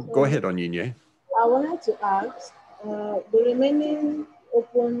go ahead, Onyinye. I wanted to ask, the remaining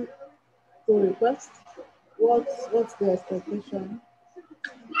open pull requests, what's the expectation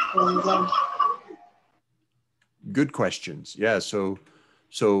from them? Good questions. Yeah. So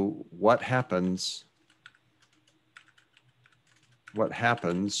what happens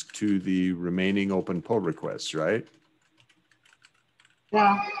to the remaining open pull requests, right?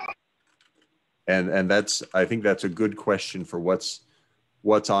 Yeah. And I think that's a good question for what's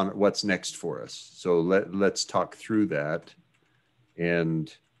next for us. So let's talk through that,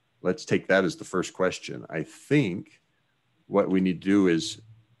 and let's take that as the first question. I think what we need to do is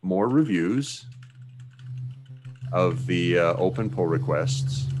more reviews of the open pull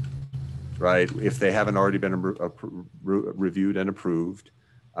requests, right? If they haven't already been reviewed and approved.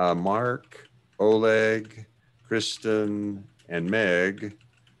 Mark, Oleg, Kristen, and Meg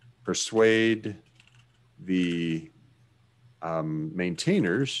persuade the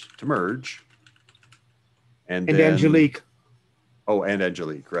maintainers to merge. And then, Angelique. Oh, and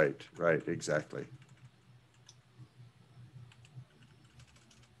Angelique, right, exactly.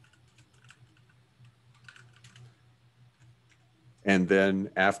 And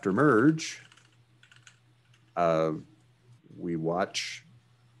then after merge, we watch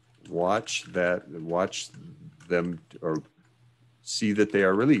them or see that they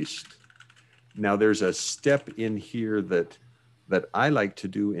are released. Now there's a step in here that I like to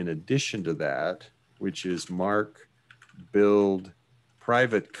do in addition to that, which is mark build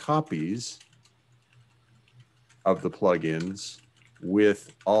private copies of the plugins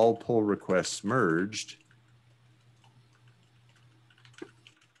with all pull requests merged,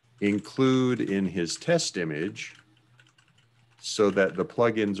 include in his test image so that the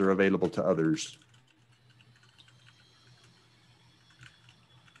plugins are available to others.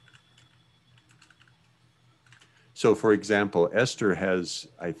 So for example, Esther has,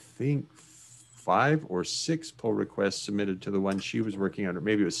 I think, 5 or 6 pull requests submitted to the one she was working on, or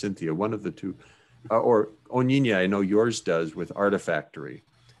maybe it was Cynthia, one of the two. Or Onyinye, I know yours does with Artifactory.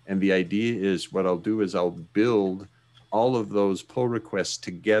 And the idea is what I'll do is I'll build all of those pull requests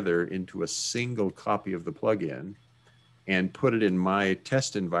together into a single copy of the plugin and put it in my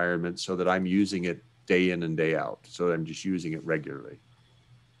test environment so that I'm using it day in and day out. So that I'm just using it regularly.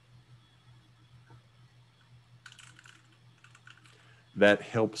 That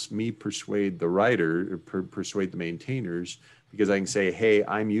helps me persuade the writer, persuade the maintainers, because I can say, hey,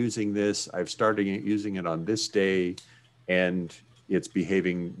 I'm using this, I've started using it on this day, and it's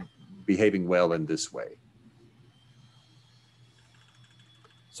behaving well in this way.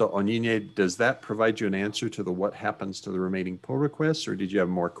 So Onyinye, does that provide you an answer to the what happens to the remaining pull requests, or did you have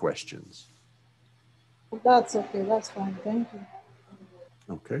more questions? That's okay, that's fine, thank you.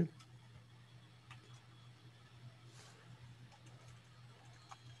 Okay.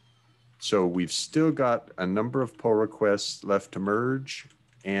 So we've still got a number of pull requests left to merge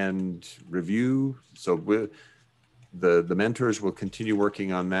and review. So the mentors will continue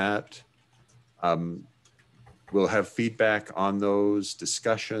working on that. We'll have feedback on those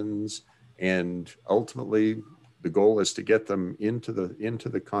discussions, and ultimately the goal is to get them into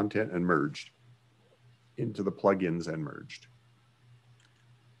the content and merged, into the plugins and merged.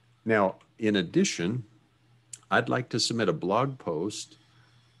 Now, in addition, I'd like to submit a blog post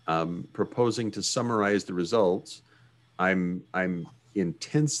proposing to summarize the results. I'm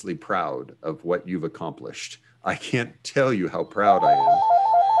intensely proud of what you've accomplished. I can't tell you how proud I am.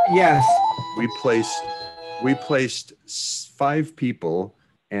 Yes. We placed 5 people,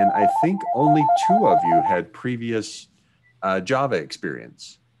 and I think only 2 of you had previous Java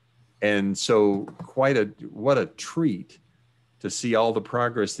experience. And so what a treat to see all the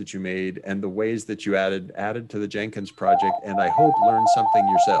progress that you made and the ways that you added to the Jenkins project, and I hope learned something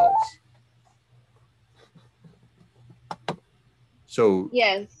yourselves. So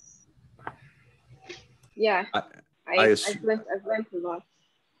Yes. Yeah. I've learned a lot.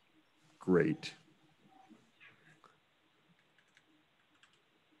 Great.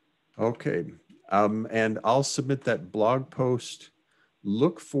 Okay. And I'll submit that blog post.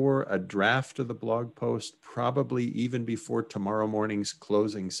 Look for a draft of the blog post, probably even before tomorrow morning's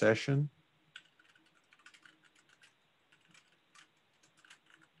closing session.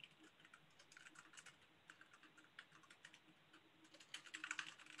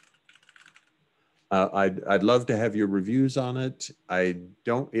 I'd love to have your reviews on it.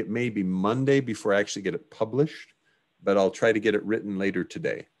 It may be Monday before I actually get it published, but I'll try to get it written later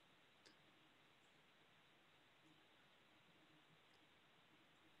today.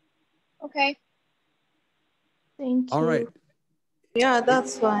 Okay. Thank you. All right. Yeah,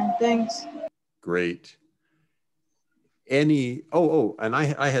 that's fine, thanks. Great. And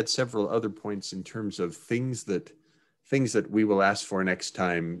I had several other points in terms of things that we will ask for next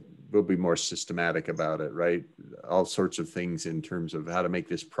time. We'll be more systematic about it, right? All sorts of things in terms of how to make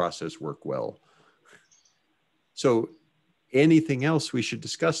this process work well. So anything else we should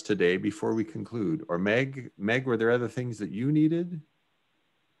discuss today before we conclude? Or Meg, were there other things that you needed?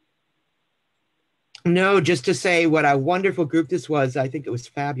 No, just to say what a wonderful group this was. I think it was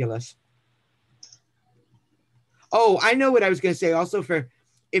fabulous. Oh, I know what I was going to say also. For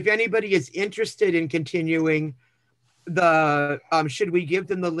if anybody is interested in continuing the, should we give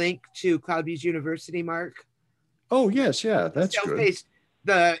them the link to CloudBees University, Mark? Oh, yes. Yeah, that's good.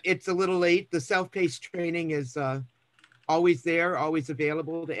 It's a little late. The self-paced training is always there, always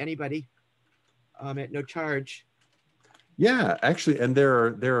available to anybody at no charge. Yeah, actually, and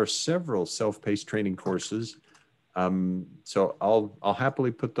there are several self-paced training courses. So I'll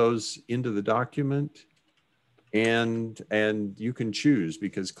happily put those into the document, and you can choose,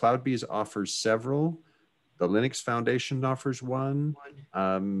 because CloudBees offers several. The Linux Foundation offers one.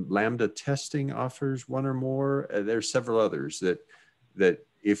 Lambda Testing offers one or more. There's several others that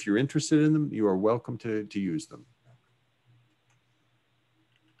if you're interested in them, you are welcome to use them.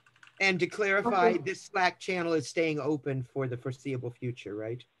 And to clarify, this Slack channel is staying open for the foreseeable future,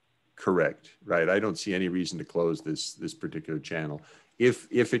 right? Correct. Right. I don't see any reason to close this particular channel. If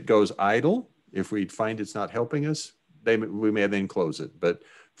it goes idle, if we find it's not helping us, we may then close it. But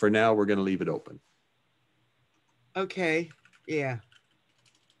for now, we're going to leave it open. Okay. Yeah.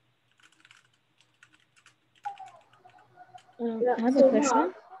 I have a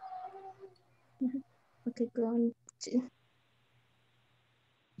question. Okay, go on.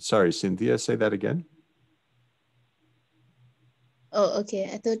 Sorry, Cynthia, say that again. Oh, okay.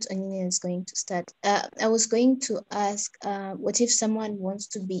 I thought Anina is going to start. I was going to ask, what if someone wants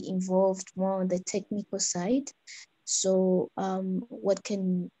to be involved more on the technical side? So what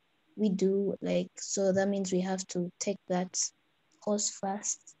can we do? Like, so that means we have to take that course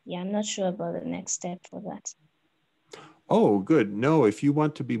first. Yeah, I'm not sure about the next step for that. Oh, good. No, if you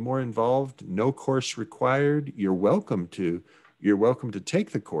want to be more involved, no course required. You're welcome to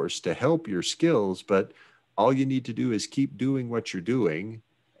take the course to help your skills, but all you need to do is keep doing what you're doing,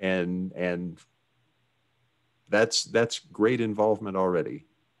 and that's great involvement already.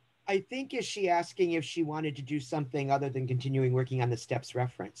 I think, is she asking if she wanted to do something other than continuing working on the steps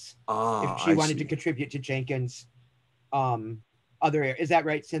reference? If she I wanted to see. contribute to Jenkins, is that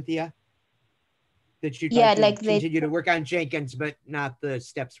right, Cynthia? That you'd like to continue to work on Jenkins, but not the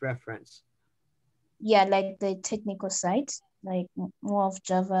steps reference. Yeah, like the technical side, like more of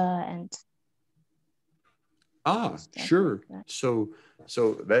Java and. Sure. Like so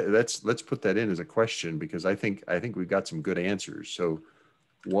let's put that in as a question, because I think we've got some good answers. So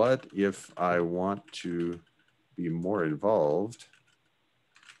what if I want to be more involved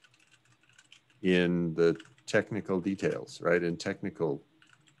in the technical details, right? In technical.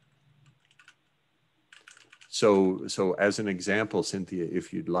 So as an example, Cynthia,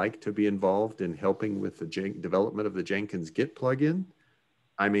 if you'd like to be involved in helping with the development of the Jenkins Git plugin,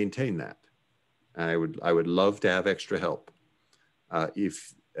 I maintain that. I would love to have extra help.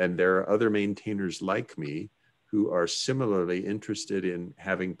 And there are other maintainers like me who are similarly interested in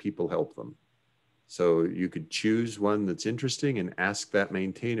having people help them. So you could choose one that's interesting and ask that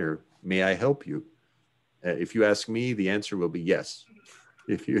maintainer, may I help you? If you ask me, the answer will be yes.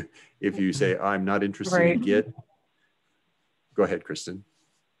 If you say, I'm not interested in Git, go ahead, Kristen.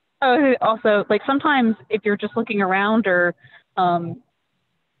 Oh, also, like sometimes if you're just looking around, or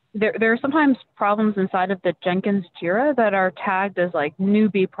there are sometimes problems inside of the Jenkins Jira that are tagged as like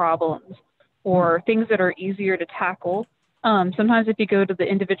newbie problems, or things that are easier to tackle. Sometimes if you go to the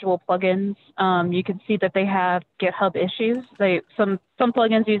individual plugins, you can see that they have GitHub issues. Some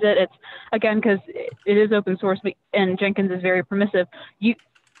plugins use it. It's, again, because it is open source and Jenkins is very permissive.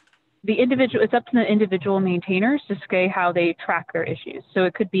 It's up to the individual maintainers to say how they track their issues. So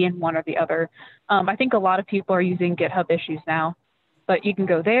it could be in one or the other. I think a lot of people are using GitHub issues now, but you can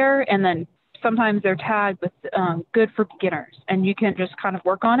go there, and then sometimes they're tagged with good for beginners, and you can just kind of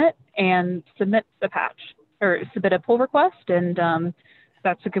work on it and submit the patch or submit a pull request, and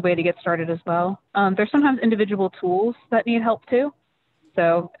that's a good way to get started as well. There's sometimes individual tools that need help too.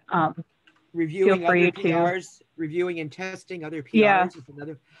 So reviewing other PRs, reviewing and testing other PRs is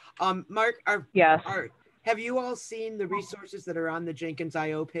another. Mark, have you all seen the resources that are on the Jenkins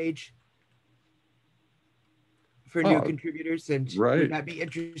IO page for new contributors? And would that be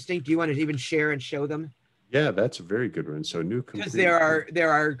interesting? Do you want to even share and show them? Yeah, that's a very good one. So new, because there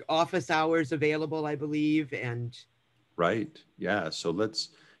are office hours available, I believe, and right. Yeah. So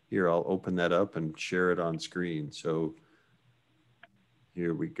I'll open that up and share it on screen. So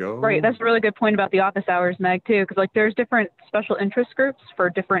here we go. Right, that's a really good point about the office hours, Meg, too, because like there's different special interest groups for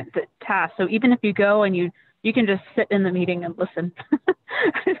different tasks. So even if you go and you can just sit in the meeting and listen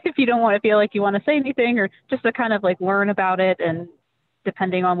if you don't want to feel like you want to say anything, or just to kind of like learn about it, and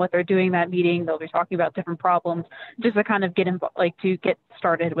depending on what they're doing that meeting, they'll be talking about different problems, just to kind of get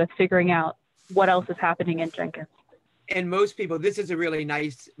started with figuring out what else is happening in Jenkins. And most people, this is a really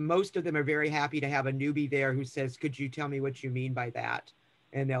nice, most of them are very happy to have a newbie there who says, could you tell me what you mean by that?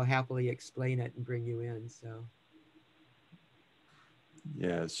 And they'll happily explain it and bring you in. So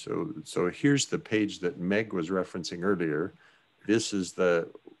yeah, so here's the page that Meg was referencing earlier. This is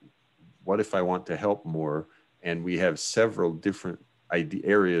what if I want to help more? And we have several different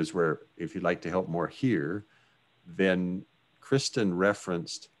areas where if you'd like to help more here, then Kristen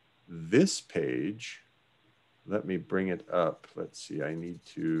referenced this page. Let me bring it up. Let's see,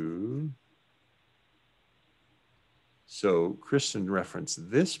 so Kristen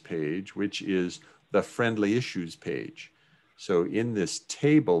referenced this page, which is the friendly issues page. So in this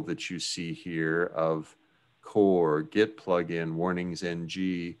table that you see here of core, Git plugin, warnings,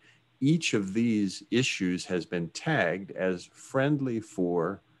 NG, each of these issues has been tagged as friendly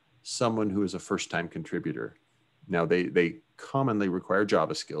for someone who is a first-time contributor. Now, they commonly require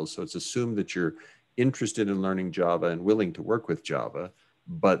Java skills, so it's assumed that you're interested in learning Java and willing to work with Java,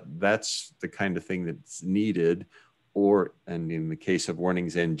 but that's the kind of thing that's needed. And in the case of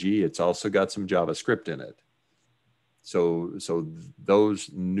warnings NG, it's also got some JavaScript in it. So those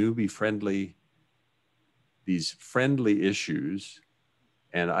newbie friendly, these friendly issues,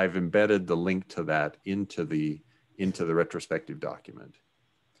 and I've embedded the link to that into the retrospective document.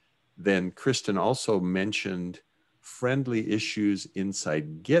 Then Kristen also mentioned friendly issues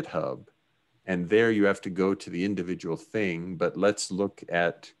inside GitHub, and there you have to go to the individual thing, but let's look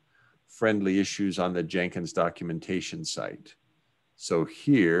at friendly issues on the Jenkins documentation site. So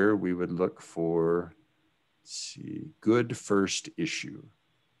here we would look for, let's see, good first issue.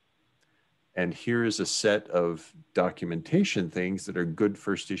 And here is a set of documentation things that are good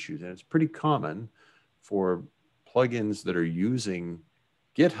first issues. And it's pretty common for plugins that are using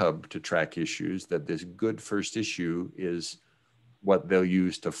GitHub to track issues that this good first issue is what they'll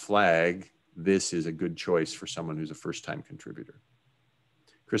use to flag this is a good choice for someone who's a first-time contributor.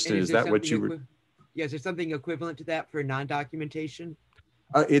 Kristen, is that what you were? Yeah, is there something equivalent to that for non-documentation?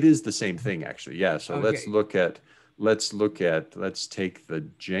 It is the same thing, actually. Yeah. So okay. let's take the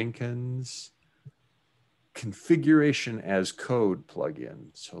Jenkins configuration as code plugin.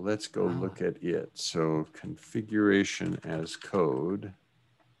 So let's go look at it. So configuration as code.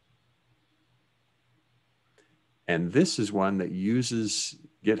 And this is one that uses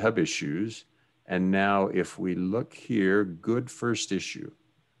GitHub issues. And now if we look here, good first issue.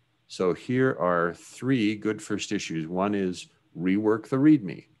 So here are 3 good first issues. One is rework the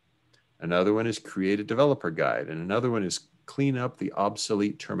README. Another one is create a developer guide. And another one is clean up the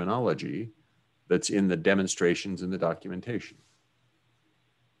obsolete terminology that's in the demonstrations and the documentation.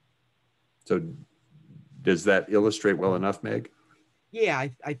 So does that illustrate well enough, Meg? Yeah,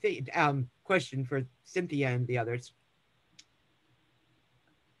 I think, question for Cynthia and the others.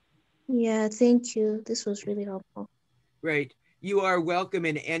 Yeah, thank you. This was really helpful. Right. You are welcome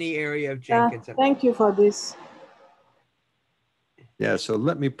in any area of Jenkins. Thank you for this. Yeah, so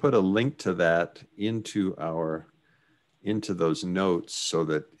let me put a link to that into those notes so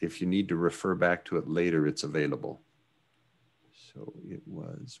that if you need to refer back to it later, it's available. So it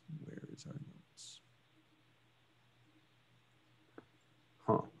was, where is our notes?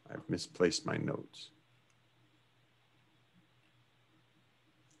 Huh, I've misplaced my notes.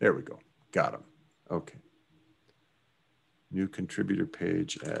 There we go, got them, okay. New contributor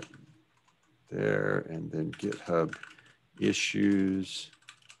page at there, and then GitHub issues,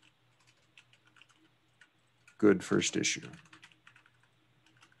 good first issue.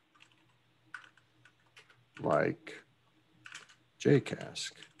 Like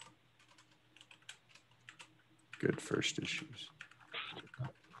JCask, good first issues.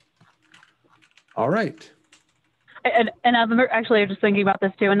 All right. And actually, I was just thinking about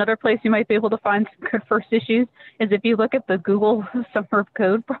this too. Another place you might be able to find some good first issues is if you look at the Google Summer of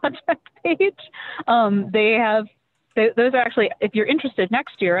Code project page. Those are actually, if you're interested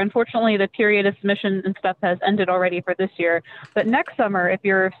next year, unfortunately, the period of submission and stuff has ended already for this year. But next summer, if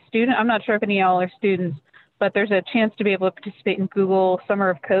you're a student, I'm not sure if any of y'all are students, but there's a chance to be able to participate in Google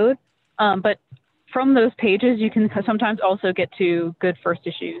Summer of Code. But from those pages, you can sometimes also get to good first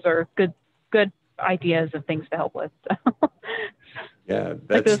issues or good ideas of things to help with. Yeah,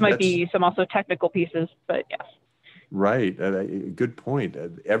 like those might be some also technical pieces, but yes. Right, good point.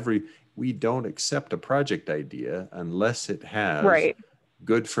 We don't accept a project idea unless it has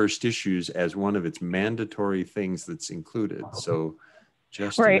good first issues as one of its mandatory things that's included. So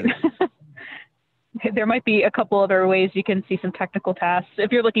just a minute. There might be a couple other ways you can see some technical tasks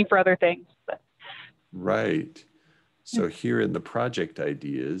if you're looking for other things. But. Right. So here in the project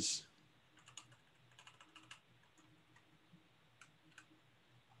ideas,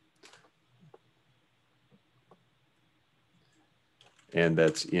 and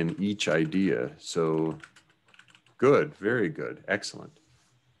that's in each idea. So good, very good, excellent.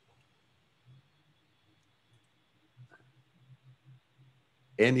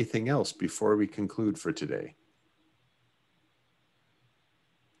 Anything else before we conclude for today?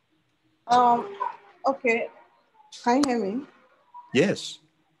 Okay, can you hear me? Yes.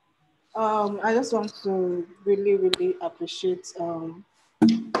 I just want to really appreciate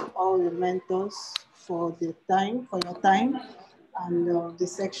all the mentors for your time, and the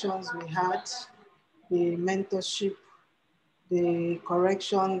sections we had, the mentorship, the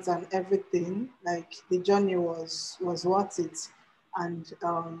corrections and everything. Like the journey was worth it, and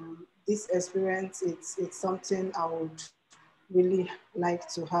this experience, it's something I would really like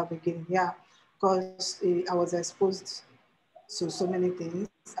to have again. Yeah, because I was exposed to so many things.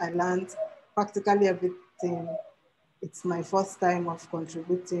 I learned practically everything. It's my first time of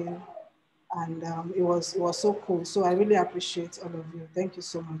contributing, and it was so cool. So I really appreciate all of you. Thank you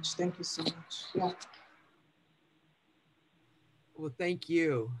so much. Thank you so much. Yeah. Well, thank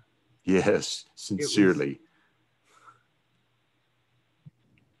you. Yes, sincerely.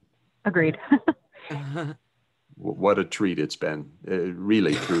 Agreed. what a treat it's been.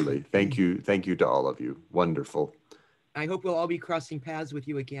 Really, truly. Thank you to all of you. Wonderful. I hope we'll all be crossing paths with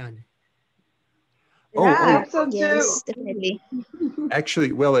you again. I hope so too. Yes, definitely.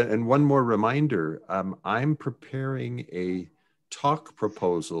 Actually, well, and one more reminder, I'm preparing a talk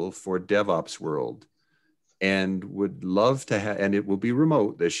proposal for DevOps World and would love to have, and it will be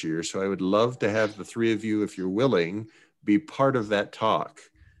remote this year, so I would love to have the three of you, if you're willing, be part of that talk.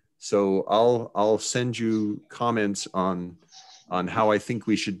 So I'll send you comments on how I think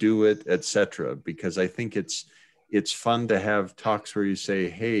we should do it, etc. Because I think it's fun to have talks where you say,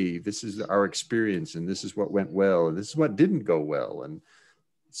 hey, this is our experience and this is what went well and this is what didn't go well. And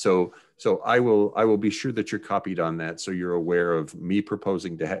so I will be sure that you're copied on that, so you're aware of me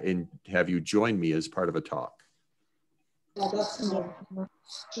proposing to have you join me as part of a talk.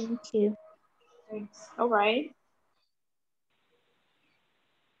 Thank you. Thanks. All right.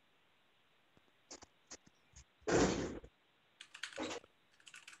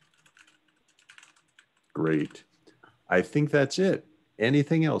 Great. I think that's it.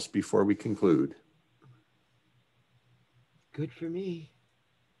 Anything else before we conclude? Good for me.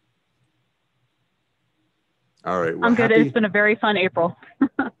 All right. Well, I'm good. It's been a very fun April.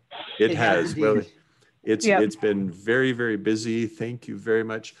 It has. Well, it's been very, very busy. Thank you very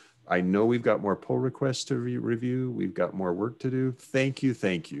much. I know we've got more pull requests to review. We've got more work to do. Thank you.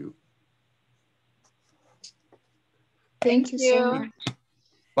 Thank you. Thank you so much.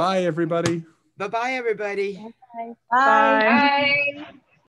 Bye, everybody. Bye-bye, everybody. Bye. Bye.